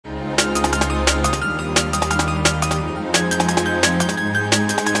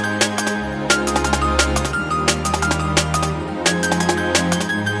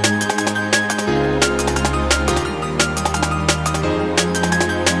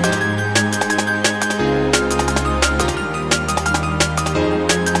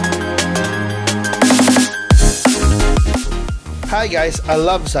lie guys, I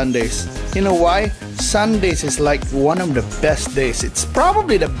love Sundays. You know why? Sundays is like one of the best days. It's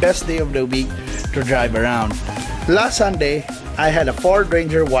probably the best day of the week to drive around. Last Sunday, I had a Ford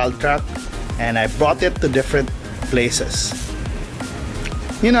Ranger Wildtrak and I brought it to different places.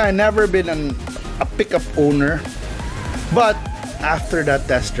 You know, I never been a pickup owner, but after that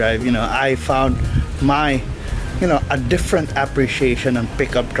test drive, you know, I found my, you know, a different appreciation on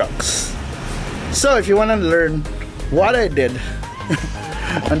pickup trucks. So if you want to learn what I did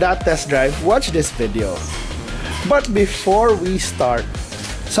on that test drive, watch this video. But before we start,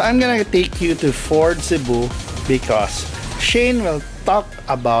 so I'm gonna take you to Ford Cebu because Shaine will talk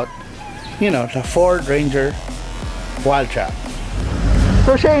about, you know, the Ford Ranger Wildtrak.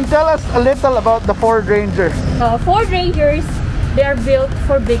 So Shaine, tell us a little about the Ford Ranger. Ford Rangers, they are built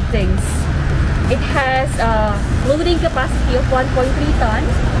for big things. It has a loading capacity of 1.3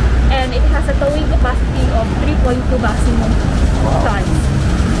 tons and it has a towing capacity of 3.2 maximum tons.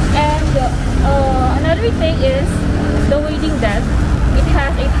 And another thing is the wading depth. It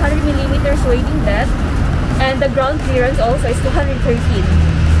has 800 millimeters wading depth and the ground clearance also is 213.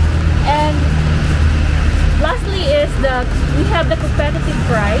 And lastly is we have the competitive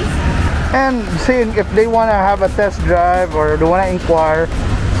price. And seeing if they want to have a test drive or they want to inquire,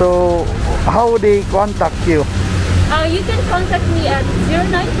 so how would they contact you? You can contact me at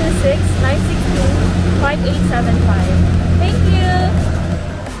 0926-962-5875. Thank you!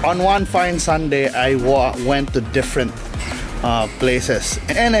 On one fine Sunday, I went to different places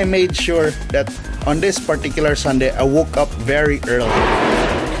and I made sure that on this particular Sunday, I woke up very early.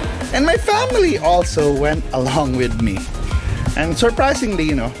 And my family also went along with me. And surprisingly,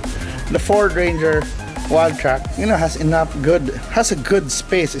 you know, the Ford Ranger Wildtrak, you know, has a good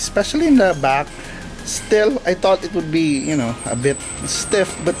space, especially in the back. Still, I thought it would be, you know, a bit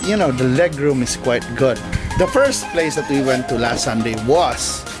stiff, but you know, the leg room is quite good. The first place that we went to last Sunday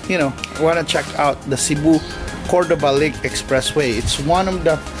was, you know, I want to check out the Cebu Cordova Lake Expressway. It's one of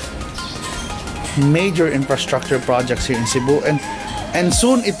the major infrastructure projects here in Cebu, and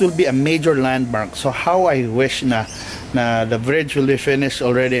soon it will be a major landmark. So how I wish na the bridge will be finished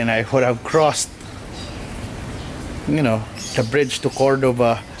already and I would have crossed, you know, the bridge to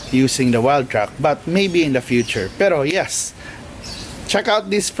Cordova using the Wildtrak, but maybe in the future. Pero yes, check out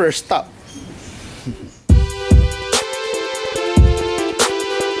this first stop.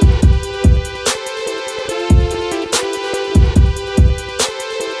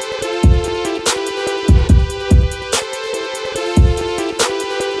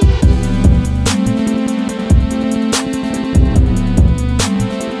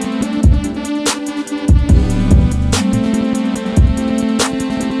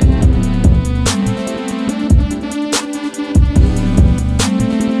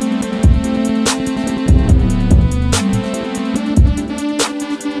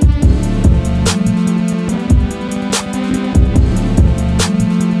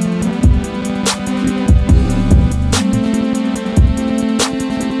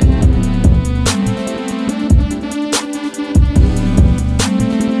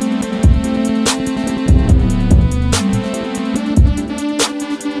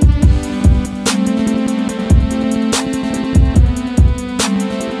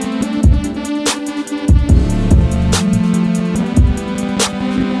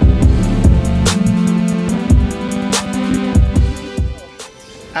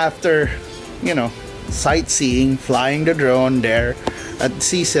 After, you know, sightseeing, flying the drone there at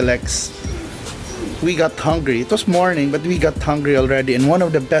CCLEX, we got hungry. It was morning, but we got hungry already. And one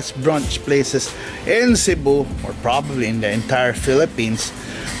of the best brunch places in Cebu, or probably in the entire Philippines,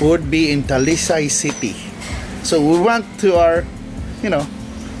 would be in Talisay City. So we went to our, you know,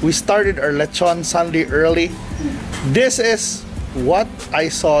 we started our Lechon Sunday early. This is what I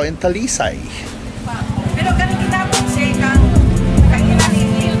saw in Talisay.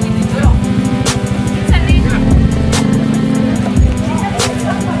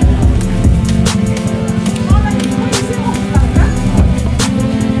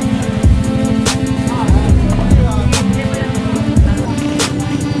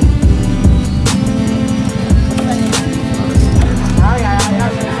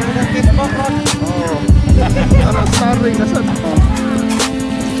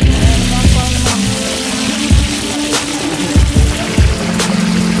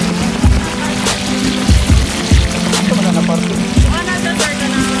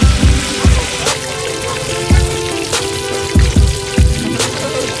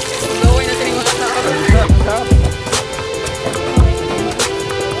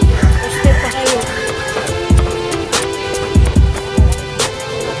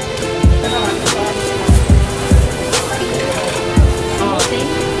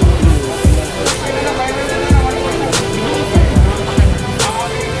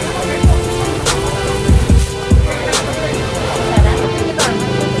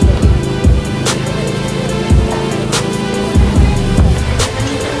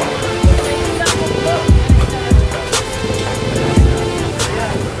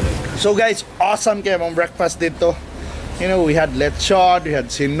 So guys, awesome kayo mong breakfast dito. You know, we had lechon, we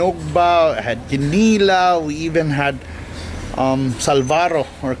had sinugba, we had kinila, we even had salvaro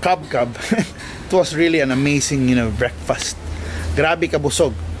or kab-kab. It was really an amazing, you know, breakfast. Grabe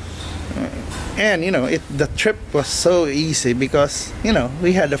kabusog. And you know, the trip was so easy because, you know,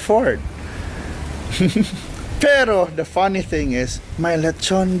 we had a Ford. Pero the funny thing is, my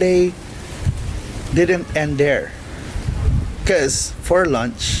lechon day didn't end there. Because for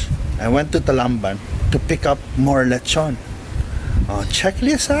lunch, I went to Talamban to pick up more lechon. Oh, check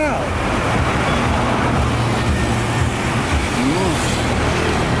this out.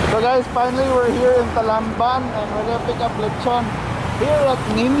 So guys, finally we're here in Talamban and we're gonna pick up lechon here at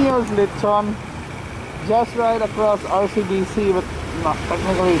Ninyo's Lechon, just right across RCBC, but not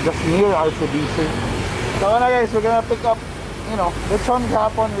technically just near RCBC. So na guys, we're gonna pick up, you know, lechon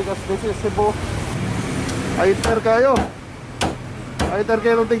kahapon because this is Cebu. Aiter kayo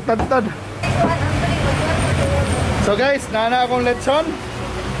ng tigtad-tad. So guys, nana akong lechon.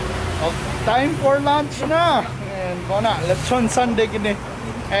 Time for lunch na. And muna, lechon Sunday gini.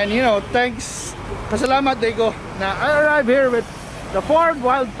 And you know, thanks, pasalamat Diego na I arrived here with the Ford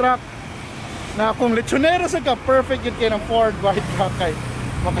Wildtrak. Na kung lechonero sa ka, perfect yun kayo ng Ford Wildtrak kay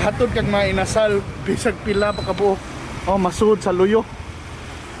makahatod kag mga inasal, bisag pila pakabuo. Oh, masud sa luyo.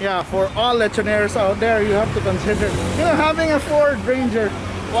 Yeah, for all lechoneros out there, you have to consider, you know, having a Ford Ranger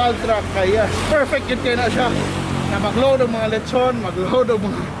Wildtrak kaya perfect yun kayo na siya. Na magload ang mga lechon, magload ang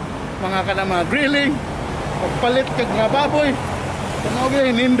mga grilling, magpalit kag mga baboy. Kung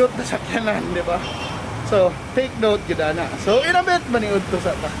okay, nindot na sakyanan, di ba? So, take note yun na. So, in a bit, maniud to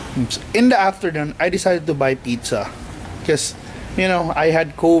sa ta. In the afternoon, I decided to buy pizza. Because, you know, I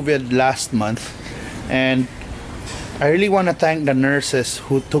had COVID last month. And I really want to thank the nurses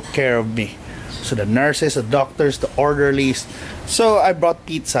who took care of me. So, the nurses, the doctors, the orderlies. So, I brought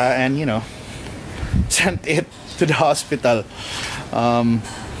pizza and, you know, sent it to the hospital.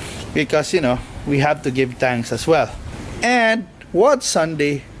 Because, you know, we have to give thanks as well. And what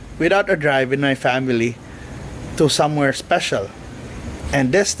Sunday without a drive in my family to somewhere special. And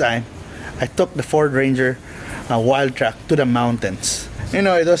this time, I took the Ford Ranger Wildtrak to the mountains. You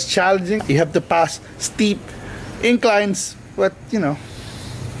know, it was challenging. You have to pass steep inclines, but you know,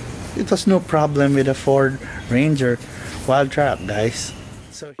 it was no problem with a Ford Ranger Wildtrak, guys.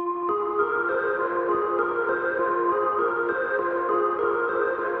 So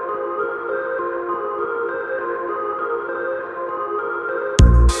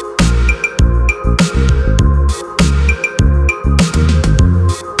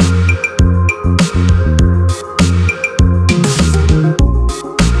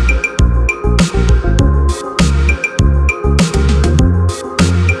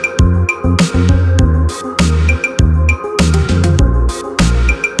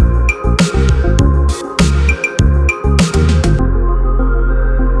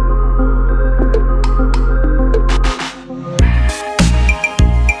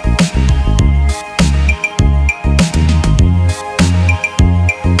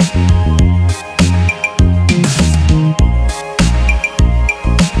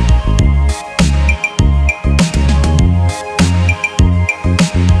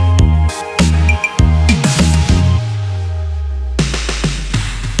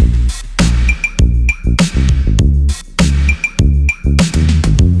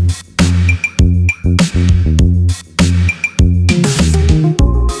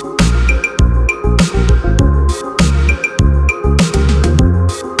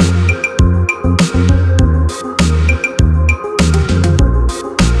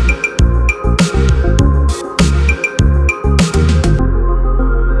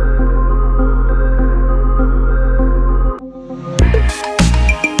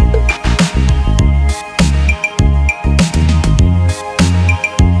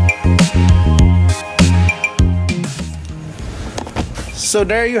So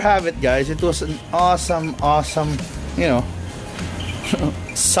there you have it, guys. It was an awesome, you know,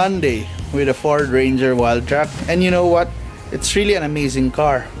 Sunday with a Ford Ranger Wildtrak. And you know what? It's really an amazing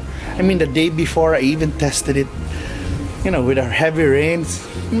car. I mean, the day before I even tested it, you know, with our heavy rains,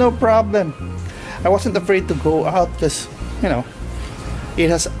 no problem. I wasn't afraid to go out because, you know, it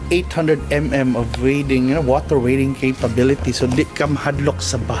has 800 mm of wading, you know, water wading capability. So di ka mahadlok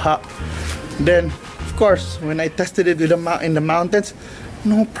sa baha. Then, of course, when I tested it with in the mountains,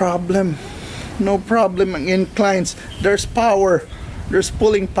 no problem. No problem ang inclines. There's power. There's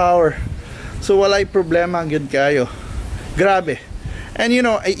pulling power. So walay problema gyud kayo. Grabe. And you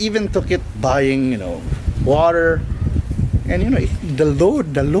know, I even took it buying, you know, water. And you know, the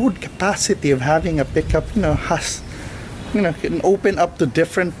load capacity of having a pickup, you know, has you know, can open up to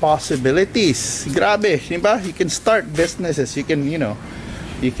different possibilities. Grabe, diba? You can start businesses. You can, you know,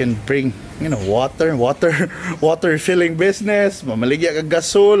 you can bring, you know, water filling business, mamaligya ka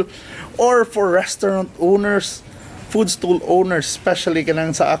gasol, or for restaurant owners, food stall owners, especially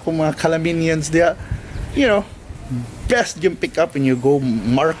kanang sa ako mga Kalaminians dia, you know, best yung pick up when you go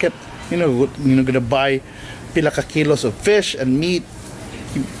market, you know, you're gonna buy pila ka kilos of fish and meat.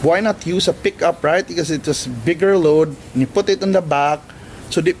 Why not use a pickup, right? Because it's just bigger load, and you put it on the back,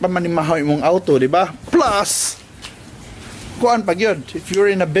 so di pa manimahaw imong auto, di ba? Plus, kuan pag yun, if you're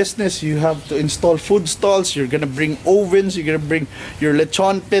in a business, you have to install food stalls, you're gonna bring ovens, you're gonna bring your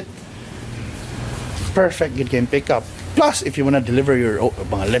lechon pit. Perfect, you can pick up. Plus, if you wanna deliver your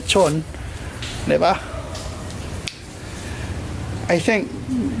mga lechon, di ba? I think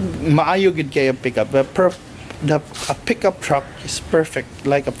maayo gid kayo pick up. A pickup truck is perfect.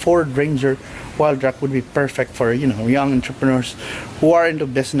 Like a Ford Ranger Wildtrak would be perfect for, you know, young entrepreneurs who are into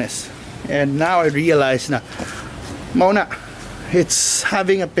business. And now I realize na mauna, it's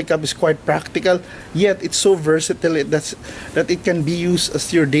having a pickup is quite practical, yet it's so versatile that it can be used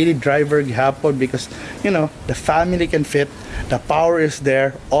as your daily driver gihapon, because, you know, the family can fit, the power is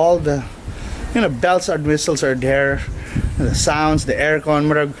there, all the, you know, bells and whistles are there, the sounds, the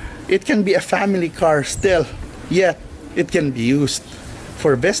aircon, it can be a family car still, yet it can be used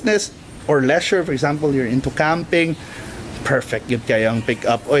for business or leisure. For example, you're into camping, perfect yun kayang pick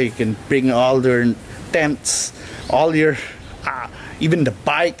up. Oh, you can bring all your tents, all your even the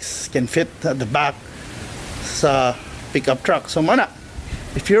bikes can fit at the back sa pickup truck. So mana,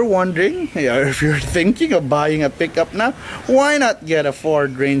 if you're wondering, or if you're thinking of buying a pickup now, why not get a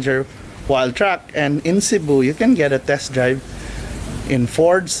Ford Ranger Wildtrak? And in Cebu, you can get a test drive in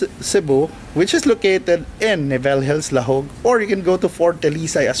Ford Cebu, which is located in Nivel Hills, Lahog, or you can go to Ford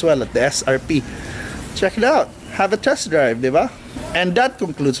Talisay as well at the SRP. Check it out, have a test drive, diba? And that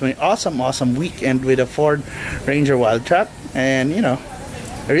concludes my awesome weekend with a Ford Ranger Wildtrak. And you know,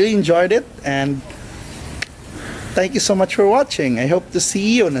 I really enjoyed it, and thank you so much for watching. I hope to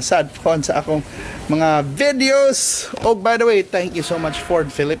see you na sad phone sa akong mga videos. Oh, by the way, thank you so much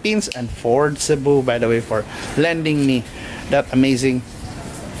Ford Philippines and Ford Cebu, by the way, for lending me that amazing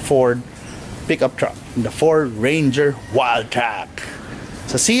Ford pickup truck, the Ford Ranger Wildtrak.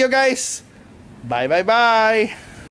 So see you guys. Bye.